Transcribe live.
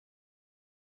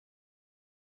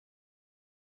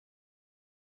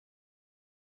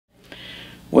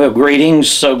Well, greetings.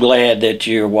 So glad that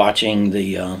you're watching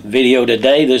the video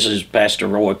today. This is Pastor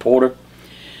Roy Porter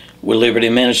with Liberty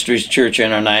Ministries Church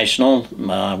International.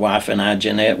 My wife and I,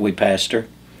 Jeanette, we pastor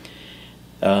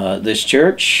this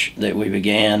church that we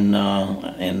began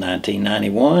in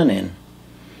 1991, and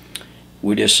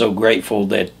we're just so grateful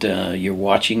that you're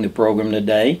watching the program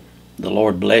today. The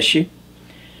Lord bless you.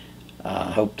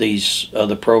 I hope these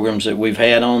other programs that we've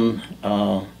had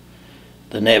on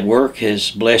the network has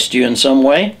blessed you in some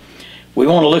way. We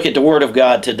want to look at the Word of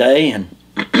God today, and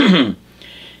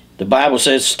the Bible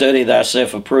says, "Study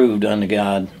thyself approved unto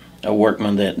God, a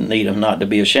workman that needeth not to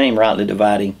be ashamed, rightly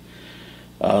dividing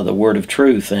the word of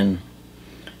truth." And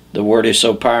the Word is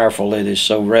so powerful, it is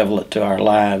so relevant to our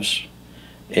lives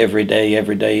every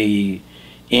day,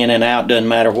 in and out, doesn't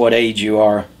matter what age you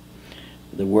are.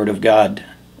 The Word of God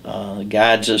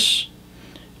guides us,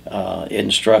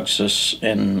 instructs us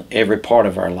in every part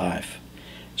of our life.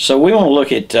 So we want to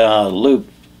look at Luke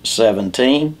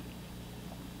 17.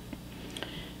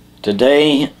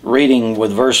 Today, reading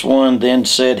with verse 1, "Then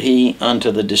said he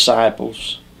unto the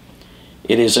disciples,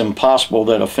 It is impossible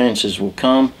that offenses will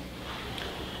come,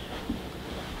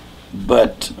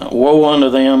 but woe unto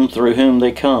them through whom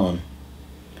they come.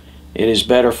 It is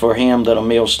better for him that a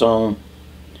millstone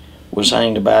was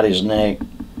hanged about his neck,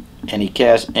 and he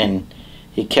cast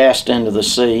into the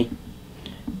sea,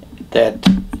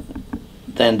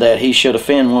 than that he should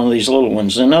offend one of these little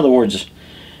ones." In other words,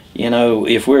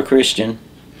 if we're Christian,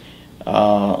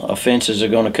 offenses are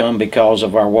going to come because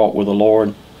of our walk with the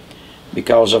Lord,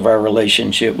 because of our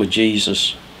relationship with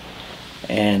Jesus,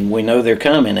 and we know they're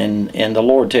coming, and the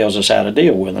Lord tells us how to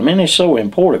deal with them. And it's so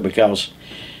important because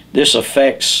this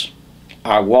affects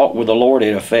our walk with the Lord.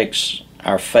 It affects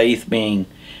our faith being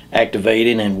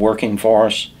activated and working for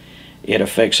us. It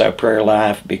affects our prayer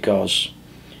life, because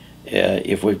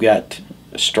if we've got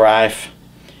strife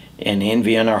and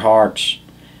envy in our hearts,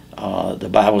 the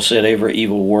Bible said every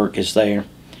evil work is there.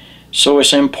 So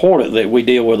it's important that we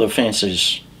deal with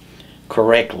offenses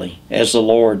correctly, as the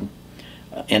Lord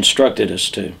instructed us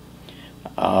to.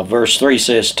 Verse 3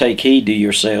 says, "Take heed to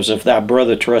yourselves. If thy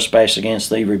brother trespass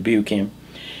against thee, rebuke him.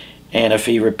 And if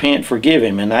he repent, forgive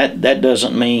him." And that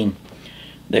doesn't mean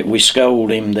that we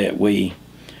scold him, that we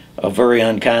are very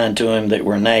unkind to him, that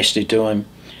we're nasty to him.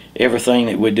 Everything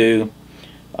that we do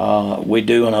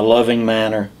in a loving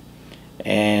manner.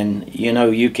 And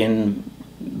you can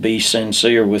be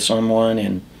sincere with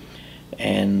someone,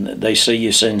 and they see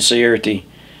your sincerity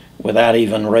without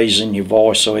even raising your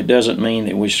voice. So it doesn't mean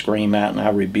that we scream out, "And I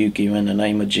rebuke you in the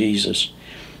name of Jesus."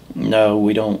 No,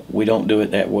 we don't do it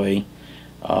that way.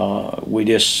 We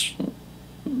just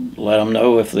let them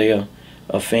know if they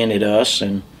offended us,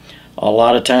 and a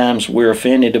lot of times we're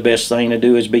offended. The best thing to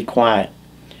do is be quiet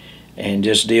and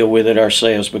just deal with it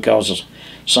ourselves, because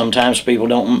sometimes people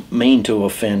don't mean to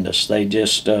offend us. They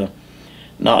just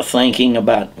not thinking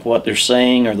about what they're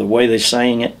saying or the way they're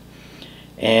saying it,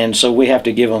 and so we have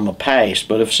to give them a pass.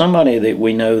 But if somebody that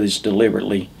we know is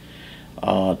deliberately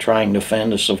trying to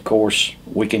offend us, of course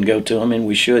we can go to them, and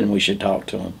we should talk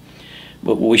to them.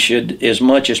 But we should, as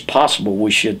much as possible,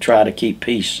 we should try to keep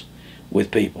peace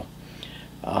with people.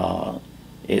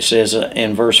 It says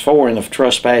in verse 4, "And if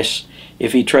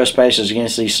he trespasses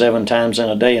against thee 7 times in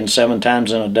a day, and 7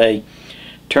 times in a day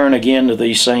turn again to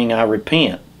thee, saying, I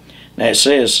repent." Now it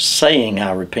says, saying,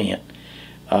 "I repent."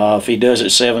 If he does it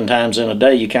 7 times in a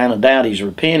day, you kind of doubt he's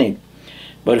repenting.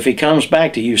 But if he comes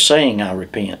back to you saying, "I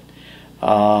repent,"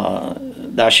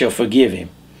 thou shalt forgive him.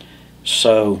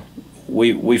 So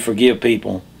we forgive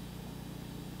people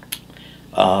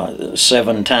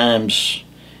 7 times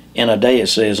in a day, it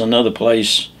says. Another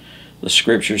place, the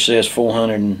scripture says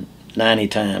 490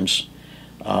 times,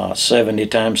 70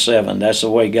 times 7. That's the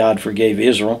way God forgave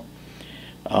Israel.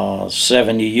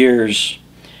 70 years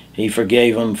he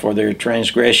forgave them for their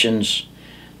transgressions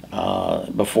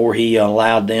before he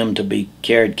allowed them to be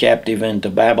carried captive into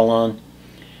Babylon,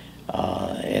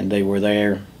 and they were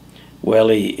there. Well,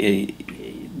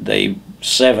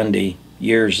 70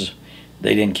 years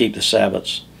they didn't keep the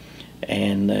Sabbaths,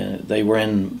 and they were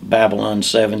in Babylon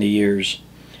 70 years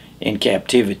in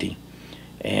captivity.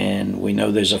 And we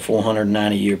know there's a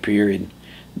 490-year period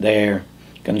there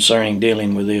concerning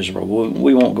dealing with Israel.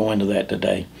 We won't go into that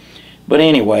today. But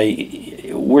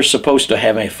anyway, we're supposed to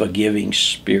have a forgiving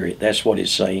spirit. That's what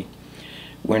it's saying.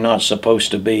 We're not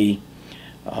supposed to be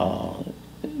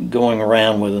going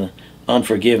around with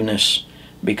unforgiveness,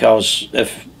 because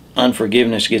if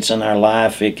unforgiveness gets in our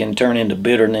life, it can turn into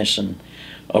bitterness, and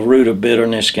a root of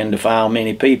bitterness can defile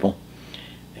many people.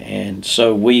 And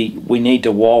so we need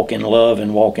to walk in love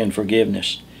and walk in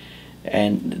forgiveness.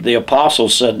 And the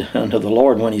apostles said unto the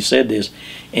Lord when he said this,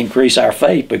 increase our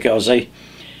faith, because they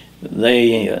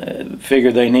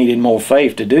figured they needed more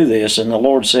faith to do this. And the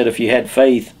Lord said, if you had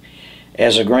faith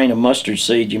as a grain of mustard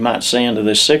seed, you might say unto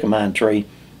this sycamore tree,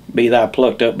 be thou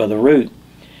plucked up by the root,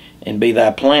 and be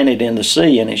thou planted in the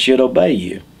sea, and it should obey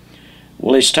you.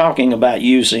 Well, it's talking about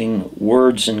using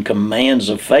words and commands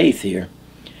of faith here.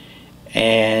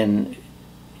 And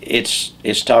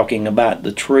it's talking about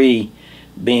the tree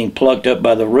being plucked up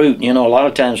by the root. You know, a lot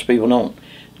of times people don't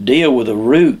deal with the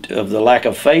root of the lack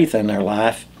of faith in their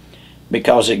life,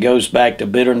 because it goes back to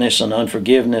bitterness and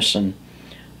unforgiveness, and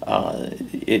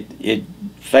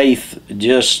faith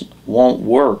just won't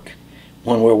work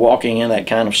when we're walking in that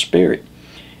kind of spirit.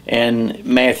 And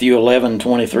Matthew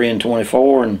 11:23 and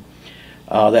 24, and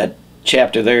that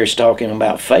chapter there is talking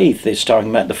about faith. It's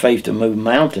talking about the faith to move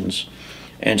mountains,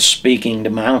 and speaking to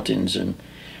mountains, and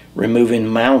removing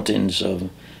mountains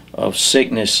of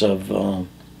sickness, of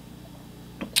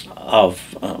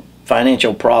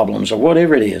financial problems, or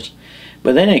whatever it is.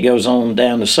 But then it goes on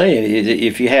down to say,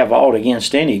 if you have aught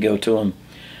against any, go to them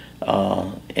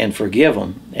and forgive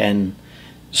them. And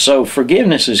so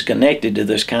forgiveness is connected to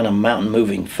this kind of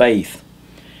mountain-moving faith.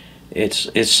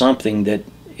 It's something that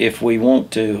if we want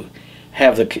to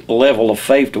have the level of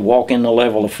faith, to walk in the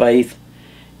level of faith,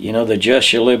 you know, the just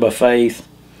shall live by faith.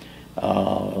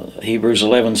 Hebrews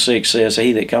 11:6 says,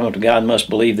 he that cometh to God must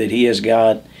believe that he is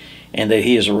God, and that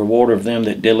he is a rewarder of them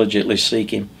that diligently seek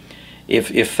him.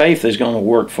 If faith is going to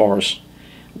work for us,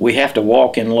 we have to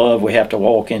walk in love, we have to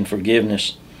walk in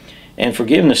forgiveness. And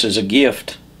forgiveness is a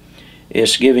gift.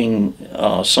 It's giving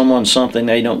someone something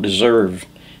they don't deserve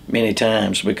many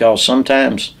times, because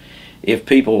sometimes if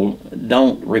people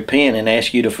don't repent and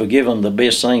ask you to forgive them, the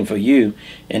best thing for you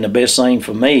and the best thing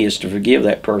for me is to forgive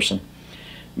that person.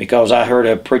 Because I heard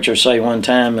a preacher say one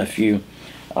time, if you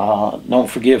don't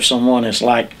forgive someone, it's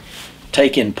like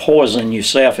taking poison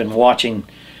yourself and watching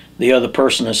the other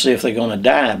person to see if they're going to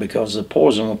die, because the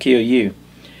poison will kill you.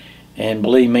 And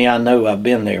believe me, I know, I've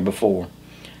been there before.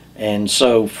 And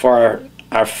so for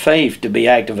our faith to be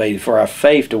activated, for our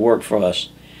faith to work for us,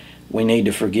 we need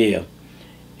to forgive.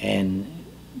 And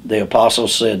the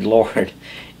apostles said, Lord,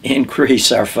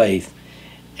 increase our faith.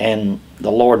 And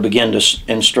the Lord began to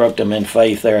instruct them in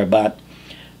faith there about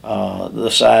the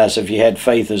size, if you had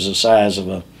faith as the size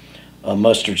of a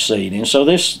mustard seed. And so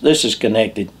this is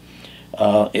connected.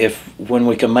 When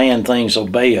we command things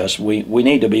obey us, we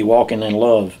need to be walking in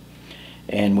love,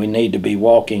 and we need to be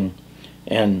walking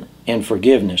in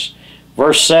forgiveness.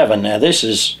 Verse 7, now this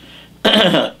is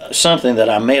something that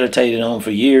I meditated on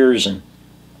for years and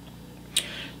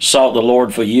sought the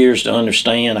Lord for years to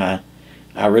understand.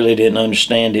 I really didn't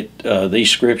understand it, these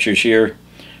scriptures here,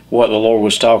 what the Lord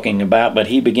was talking about, but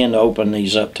he began to open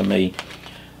these up to me.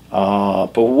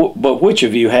 But which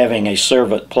of you, having a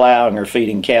servant plowing or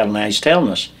feeding cattle? Now he's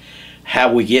telling us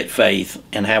how we get faith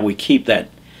and how we keep that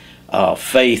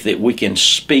faith, that we can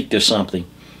speak to something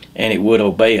and it would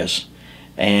obey us.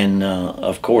 And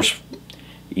of course,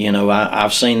 you know,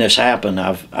 I've seen this happen.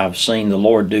 I've seen the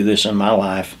Lord do this in my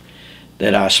life,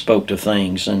 that I spoke to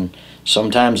things, and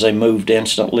sometimes they moved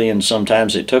instantly and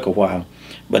sometimes it took a while.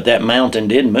 But that mountain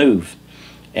did move,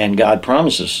 and God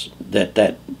promises that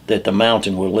the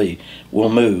mountain will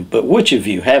move. But which of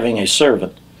you, having a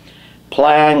servant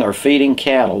plowing or feeding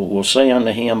cattle, will say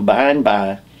unto him by and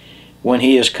by, when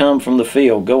he is come from the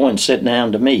field, go and sit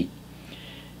down to meat?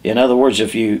 In other words,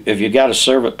 if you got a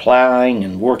servant plowing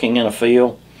and working in a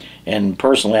field, and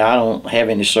personally I don't have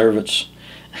any servants,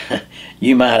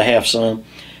 you might have some,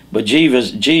 but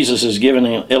Jesus is giving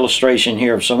an illustration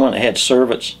here of someone that had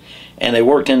servants and they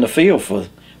worked in the field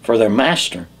for their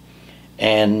master.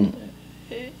 And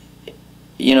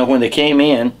you know, when they came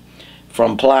in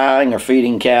from plowing or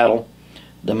feeding cattle,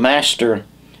 the master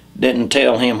didn't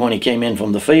tell him when he came in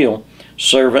from the field,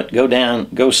 servant,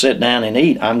 go sit down and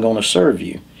eat, I'm going to serve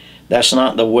you. That's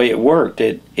not the way it worked.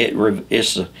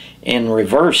 It's in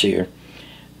reverse here,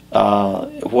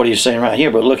 what he's saying right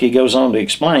here. But look, he goes on to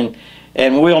explain,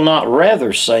 and will not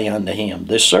rather say unto him,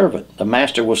 this servant, the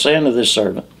master will say unto this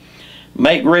servant,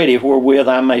 make ready wherewith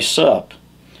I may sup,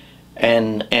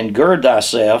 and gird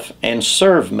thyself, and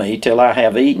serve me till I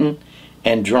have eaten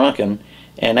and drunken,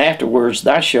 and afterwards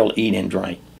thou shalt eat and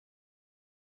drink.